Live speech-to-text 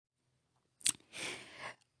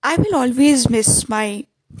I will always miss my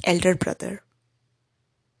elder brother.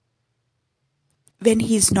 When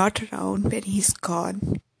he's not around, when he's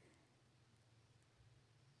gone,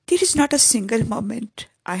 there is not a single moment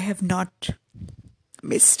I have not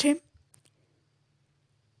missed him.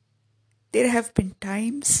 There have been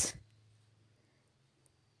times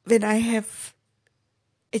when I have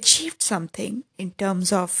achieved something in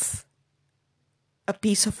terms of a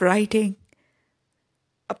piece of writing,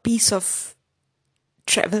 a piece of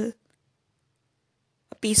travel,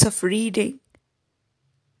 a piece of reading,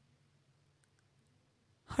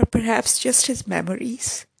 or perhaps just his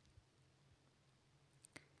memories.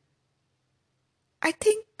 I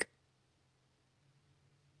think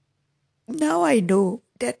now I know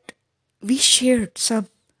that we shared some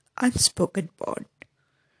unspoken bond.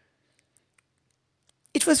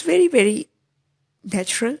 It was very, very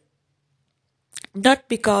natural, not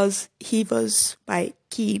because he was my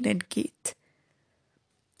Keen and Keith.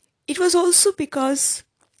 It was also because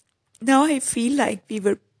now I feel like we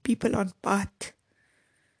were people on path.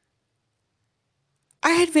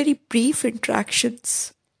 I had very brief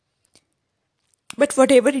interactions, but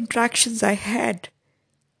whatever interactions I had,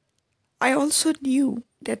 I also knew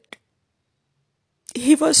that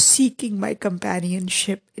he was seeking my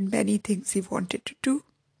companionship in many things he wanted to do.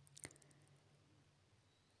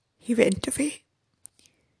 He went away.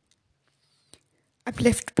 I'm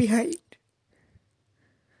left behind.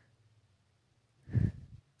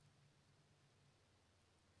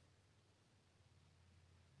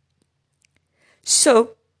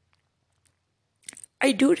 So,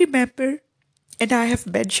 I do remember, and I have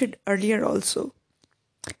mentioned earlier also,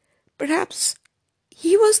 perhaps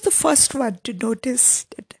he was the first one to notice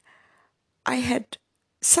that I had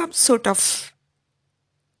some sort of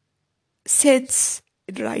sense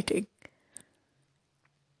in writing.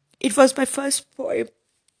 It was my first poem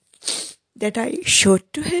that I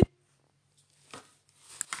showed to him.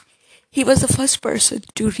 He was the first person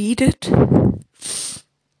to read it,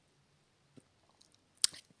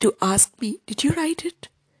 to ask me, "Did you write it?"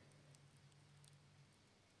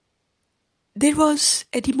 There was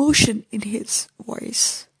an emotion in his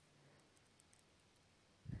voice.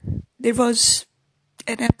 There was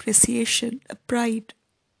an appreciation, a pride.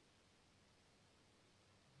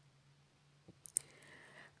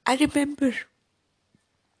 I remember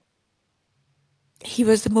he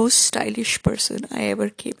was the most stylish person I ever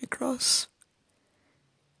came across.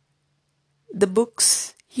 The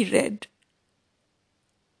books he read,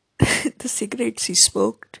 the cigarettes he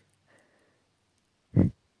smoked,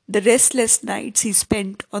 the restless nights he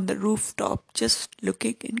spent on the rooftop just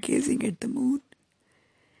looking and gazing at the moon.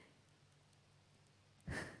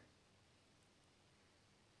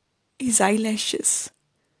 His eyelashes,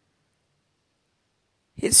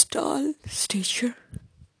 his tall stature,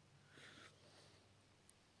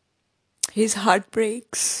 his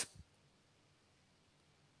heartbreaks,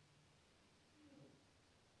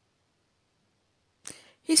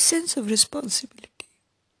 his sense of responsibility.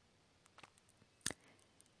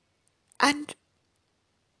 And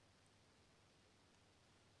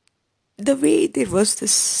the way there was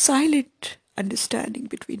this silent understanding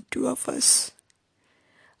between two of us.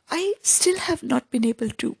 I still have not been able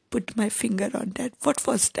to put my finger on that. What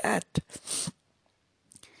was that?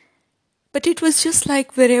 But it was just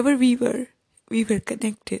like wherever we were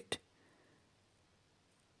connected.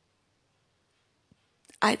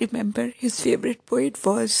 I remember his favorite poet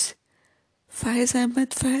was Faiz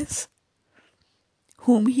Ahmad Faiz,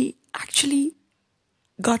 whom he actually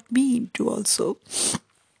got me into also.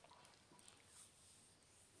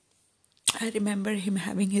 I remember him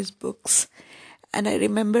having his books, and I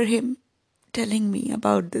remember him telling me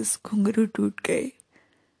about this Ghungaru Toot Gaye.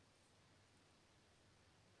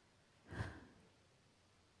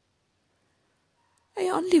 I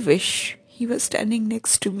only wish he was standing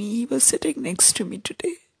next to me, he was sitting next to me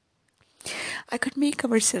today. I could make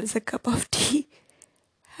ourselves a cup of tea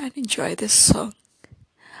and enjoy this song.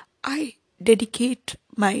 I dedicate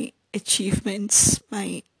my achievements,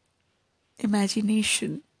 my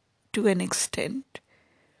imagination to an extent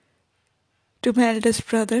to my eldest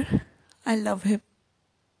brother. I love him.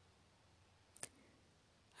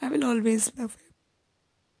 I will always love him.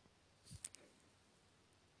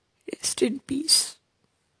 Rest in peace.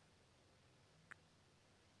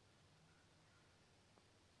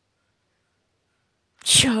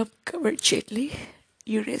 Shyam Kavar Jetli,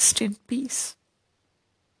 you rest in peace.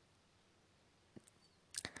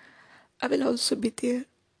 I will also be there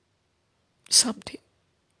someday.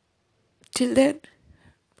 Till then,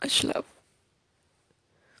 much love.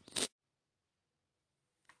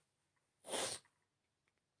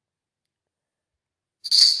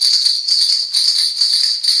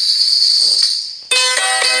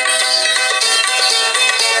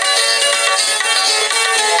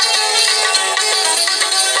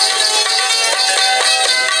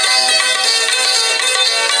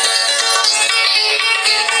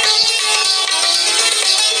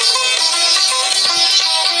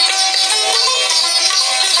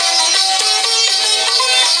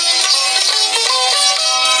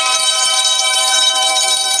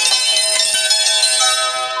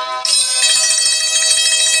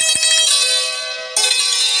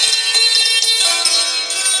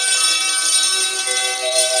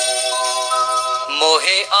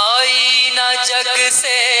 आई ना जग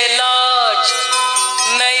से लाज,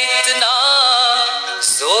 मैं इतना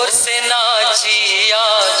जोर से नाची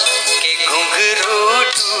आज कि घुंघरू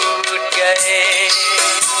टूट गए।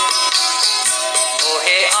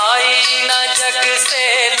 मोहे आई ना जग से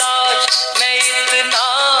लाज, मैं इतना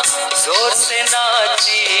जोर से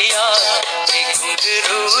नाची आज कि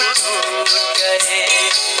घुंघरू टूट गए,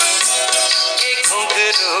 कि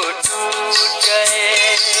घुंघरू टूट गए,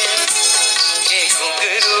 कि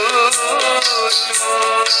घुंघरू टूट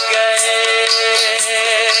गए,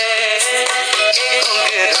 कि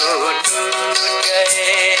घुंघरू टूट गए।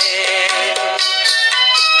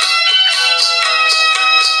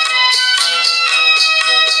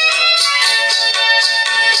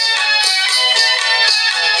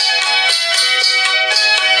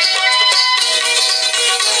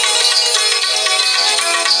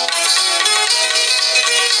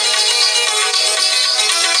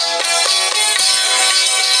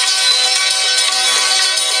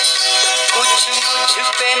 कुछ मुझ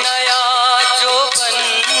पे नया जो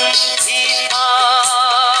बंधी था,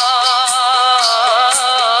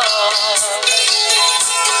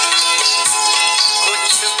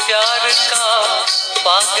 कुछ प्यार का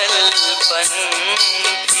पागलपन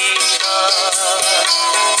भी था।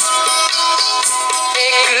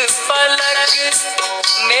 एक पलक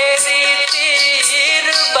मेरी तीर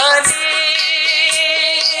बनी,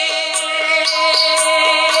 मेरी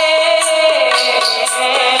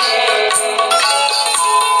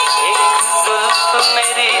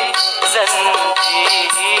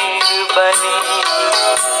जंजीर बनी।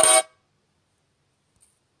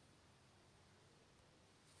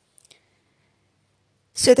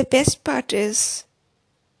 So the best part is,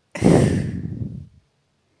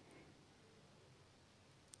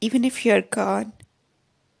 even if you're gone,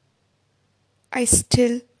 I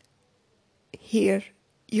still hear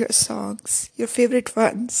your songs, your favorite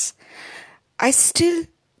ones. I still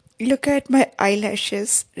look at my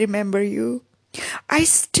eyelashes, remember you. I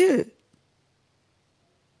still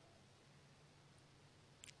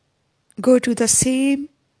go to the same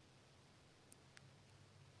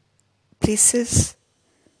places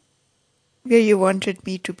where you wanted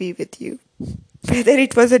me to be with you. Whether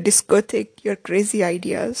it was a discotheque, your crazy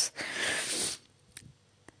ideas.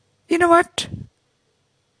 You know what?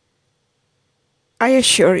 I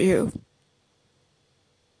assure you,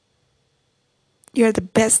 you're the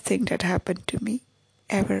best thing that happened to me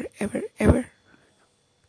ever, ever, ever.